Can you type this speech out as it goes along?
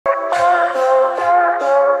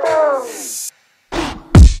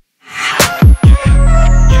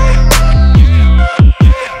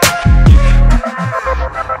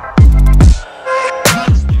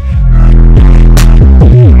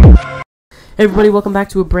Hey everybody, welcome back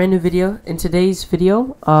to a brand new video. In today's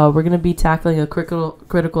video, we're going to be tackling a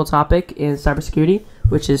critical topic in cybersecurity,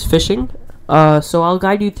 which is phishing. So I'll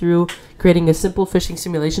guide you through creating a simple phishing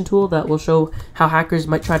simulation tool that will show how hackers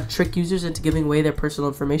might try to trick users into giving away their personal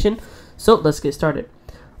information. So let's get started.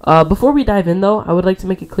 Before we dive in though, I would like to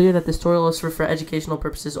make it clear that this tutorial is for educational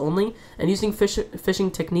purposes only, and using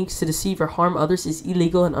phishing techniques to deceive or harm others is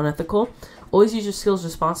illegal and unethical. Always use your skills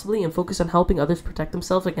responsibly and focus on helping others protect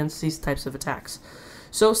themselves against these types of attacks.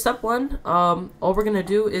 So step one, all we're going to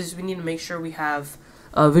do is we need to make sure we have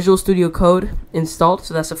Visual Studio Code installed.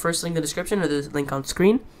 So that's the first link in the description or the link on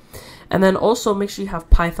screen. And then also make sure you have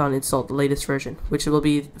Python installed, the latest version, which will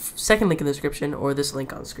be the second link in the description or this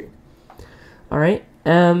link on screen. Alright,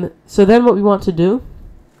 so then what we want to do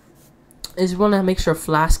is we want to make sure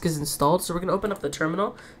Flask is installed. So we're going to open up the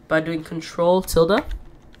terminal by doing Control tilde.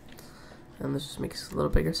 And let's just make this a little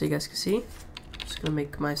bigger so you guys can see. I'm just going to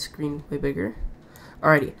make my screen way bigger.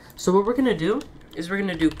 Alrighty, so what we're going to do is we're going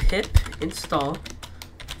to do pip install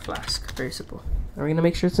Flask. Very simple. And we're going to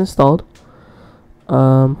make sure it's installed.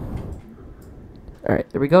 Alright,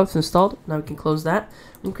 there we go. It's installed. Now we can close that.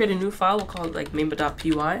 We'll create a new file. We'll call it like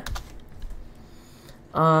member.py.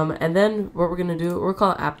 And then what we're going to do, we'll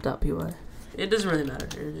call it app.py. It doesn't really matter.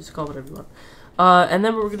 Just call it whatever you want. And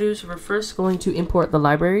then what we're going to do is we're first going to import the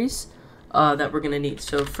libraries that we're going to need.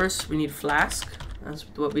 So first we need Flask. That's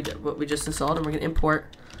what we just installed, and we're going to import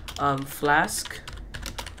Flask,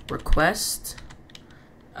 request,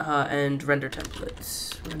 and render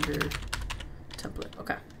templates.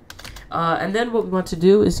 Okay. And then what we want to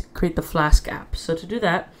do is create the Flask app. So to do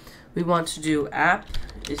that, we want to do app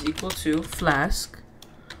is equal to Flask,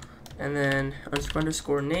 and then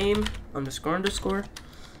underscore name underscore,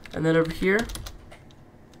 and then over here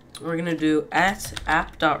we're going to do at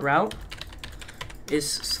app.route is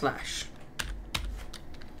slash.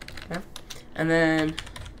 Okay. And then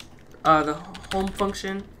the home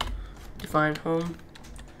function, define home,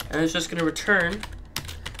 and it's just going to return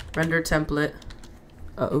render template,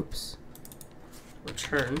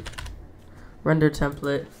 return render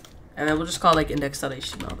template, and then we'll just call it like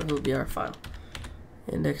index.html. That will be our file,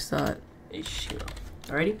 index.html.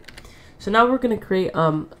 Alrighty. So now we're going to create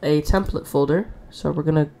a template folder. So we're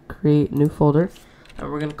going to create a new folder, and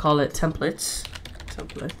we're going to call it templates.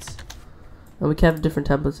 And we can have different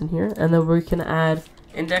templates in here, and then we can add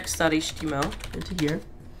index.html into here.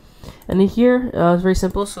 And in here, it's very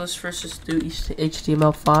simple. So let's first just do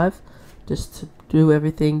HTML5, just to do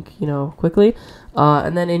everything, quickly.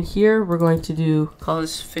 And then in here, we're going to call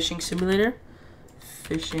this phishing simulator,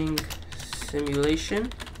 phishing simulation.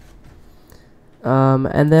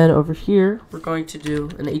 And then over here, we're going to do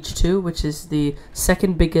an H2, which is the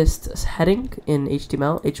second biggest heading in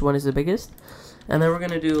HTML. H1 is the biggest. And then we're going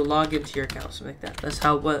to do log into your account, something like that. That's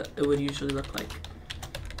what it would usually look like.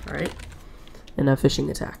 Alright? In a phishing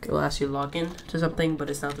attack. It will ask you to log in to something, but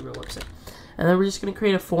it's not the real website. And then we're just going to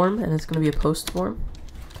create a form, and it's going to be a post form.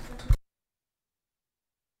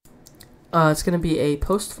 It's going to be a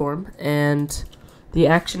post form, and the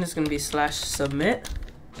action is going to be /submit.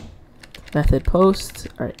 Method post.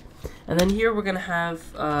 Alright. And then here we're going to have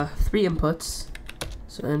 3 inputs.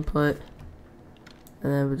 So input,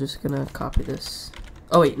 and then we're just going to copy this.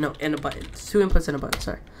 Oh wait, no, and a button. It's 2 inputs and a button,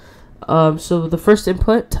 sorry. So the first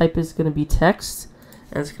input type is going to be text,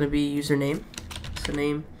 and it's going to be username. So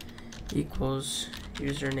name equals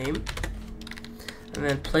username. And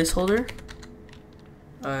then placeholder,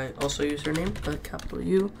 also username, but capital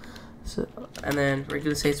U. So, and then we're going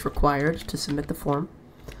to say it's required to submit the form.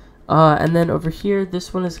 And then over here,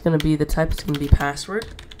 this one is going to be the type, it's going to be password.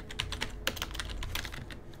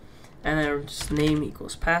 And then just name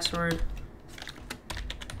equals password.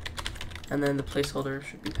 And then the placeholder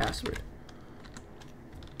should be password.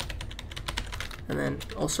 And then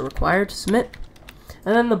also required to submit.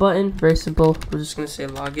 And then the button, very simple. We're just going to say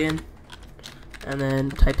login. And then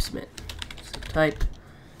type submit. So type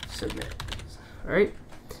submit. Alright.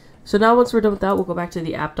 So now once we're done with that, we'll go back to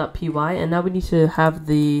the app.py. And now we need to have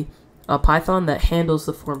the Python that handles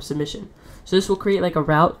the form submission. So this will create like a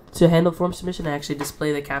route to handle form submission and actually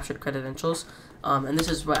display the captured credentials. And this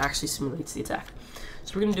is what actually simulates the attack.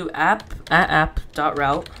 So we're going to do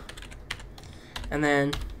app.route, and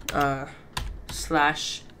then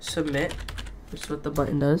 /submit, which is what the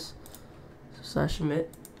button does. So /submit,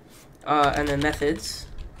 and then methods.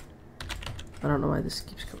 I don't know why this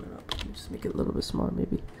keeps coming up. Let me just make it a little bit smaller,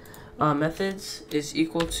 maybe. Methods is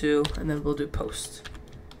equal to, and then we'll do post.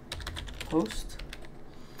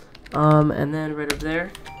 And then right over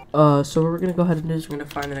there. So what we're going to go ahead and do is we're going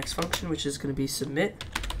to find the next function, which is going to be submit.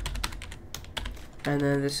 And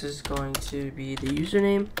then this is going to be the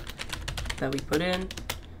username. that we put in.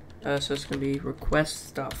 So it's going to be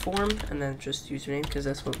request.form and then just username because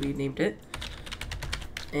that's what we named it.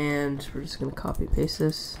 And we're just going to copy and paste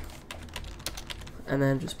this and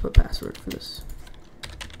then just put password for this.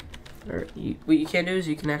 Or what you can do is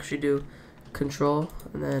you can actually do control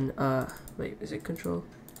and then wait, is it control?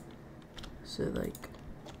 So like,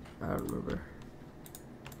 I don't remember.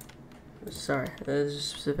 Sorry, that is a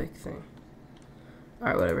specific thing.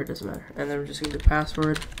 Alright, whatever, it doesn't matter. And then we're just going to do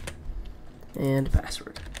password and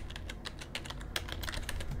password.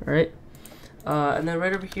 Alright. And then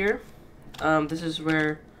right over here, this is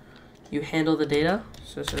where you handle the data.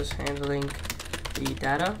 So it says handling the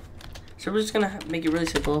data. So we're just going to make it really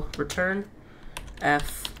simple. Return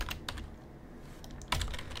F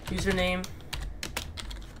username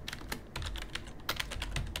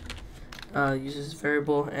uses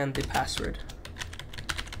variable and the password.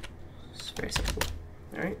 It's very simple.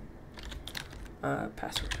 Alright.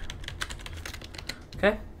 Password.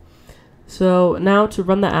 Okay. So now to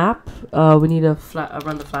run the app, we need to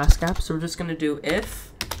run the Flask app. So we're just going to do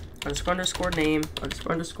if underscore name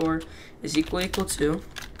underscore is equal to,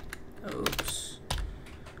 oops,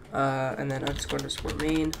 and then underscore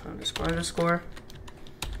main underscore,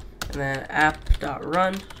 and then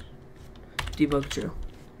app.run debug true.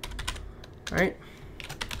 Alright.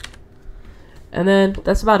 And then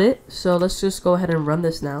that's about it. So let's just go ahead and run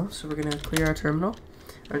this now. So we're going to clear our terminal.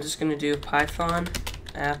 I'm just going to do Python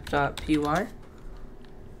app.py.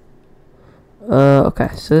 Okay,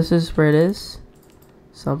 so this is where it is.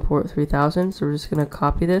 Some port 3000. So we're just going to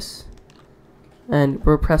copy this. And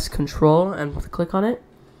we'll press control and click on it.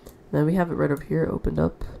 And then we have it right over here opened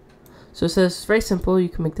up. So it says it's very simple. You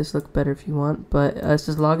can make this look better if you want. But it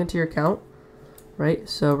says log into your account. Right,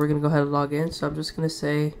 so we're going to go ahead and log in. So I'm just going to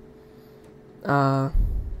say,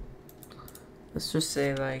 let's just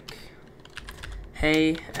say like,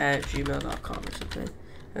 hey@gmail.com or something.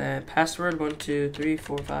 And then password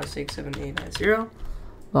 12345678990.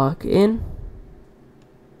 Log in.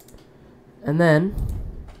 And then,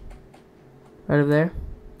 right over there,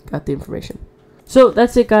 got the information. So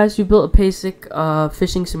that's it, guys. You built a basic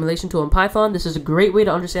phishing simulation tool in Python. This is a great way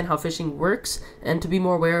to understand how phishing works and to be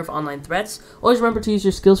more aware of online threats. Always remember to use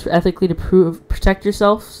your skills ethically to protect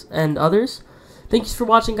yourselves and others. Thank you for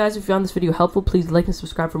watching, guys. If you found this video helpful, please like and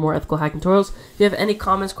subscribe for more ethical hacking tutorials. If you have any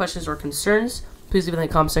comments, questions, or concerns, please leave it in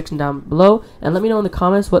the comment section down below. And let me know in the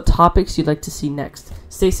comments what topics you'd like to see next.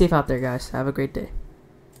 Stay safe out there, guys. Have a great day.